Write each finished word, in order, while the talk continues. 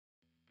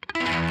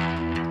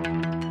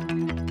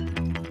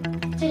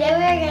Today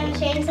we are going to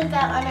change the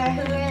belt on our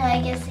Hoover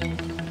Legacy.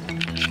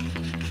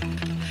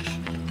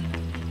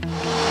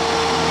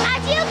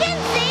 As you can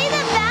see,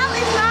 the belt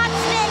is not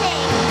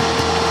spinning.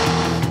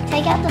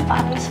 Take out the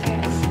bottom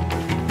screws.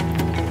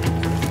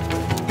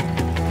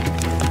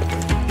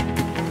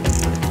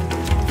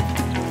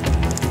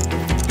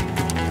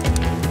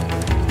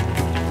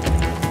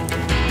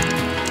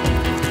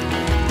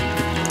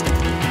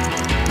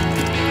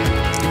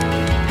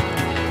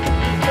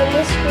 When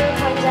this screw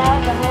comes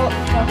out, the whole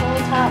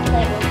top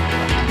plate will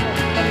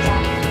comes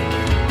out.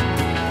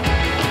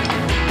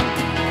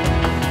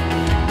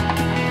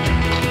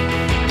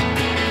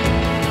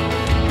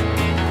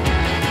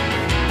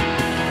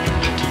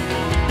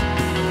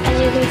 As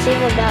you can see,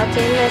 the belt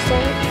is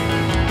missing.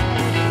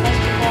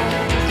 First of all,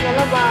 this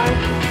middle bar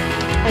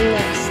and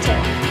this too.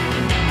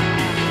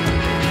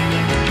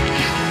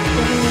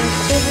 You can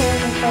see here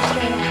the first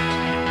one out.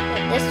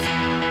 Put this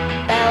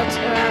belt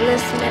around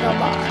this middle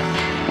bar.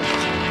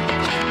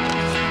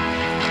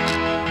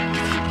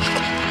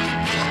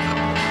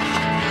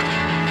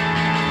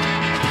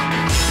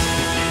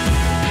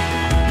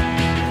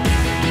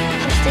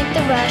 Stick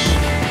the brush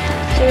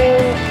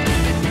through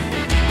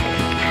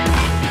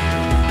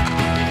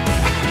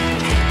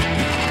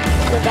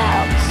the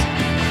valves.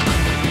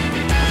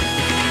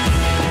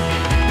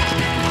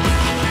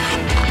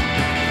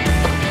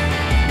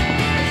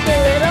 If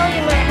you're little,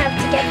 you might have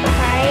to get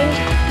behind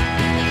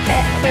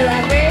for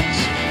leverage.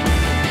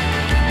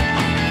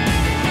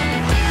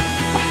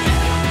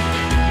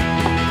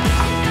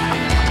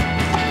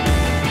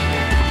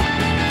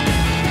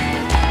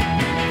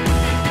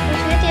 If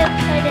the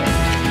other side is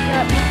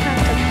up, you have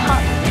to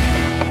pop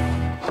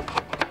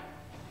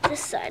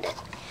this side in.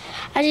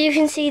 As you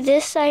can see,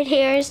 this side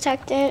here is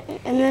tucked in,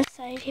 and this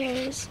side here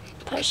is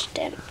pushed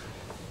in.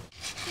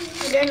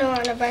 You're gonna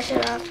want to brush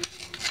it off.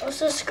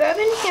 Also scrub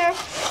in here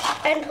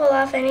and pull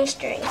off any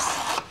strings.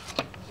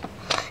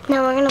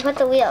 Now we're gonna put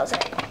the wheels in.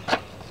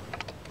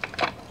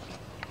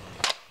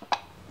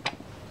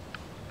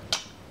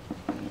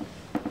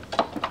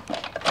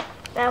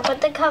 Now put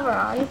the cover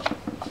on.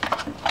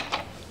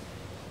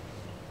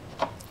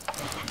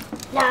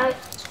 Now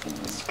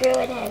screw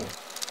it in.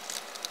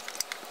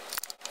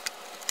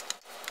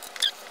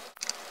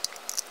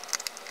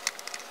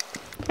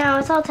 Now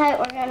it's all tight,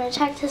 we're going to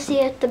check to see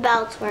if the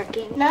belt's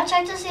working. Now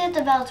check to see if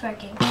the belt's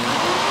working.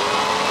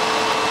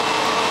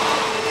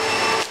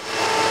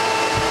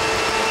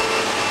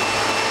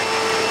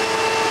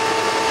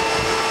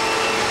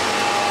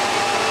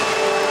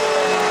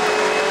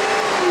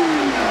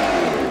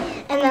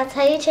 And that's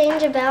how you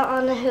change a belt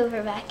on the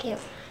Hoover vacuum.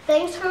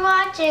 Thanks for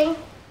watching.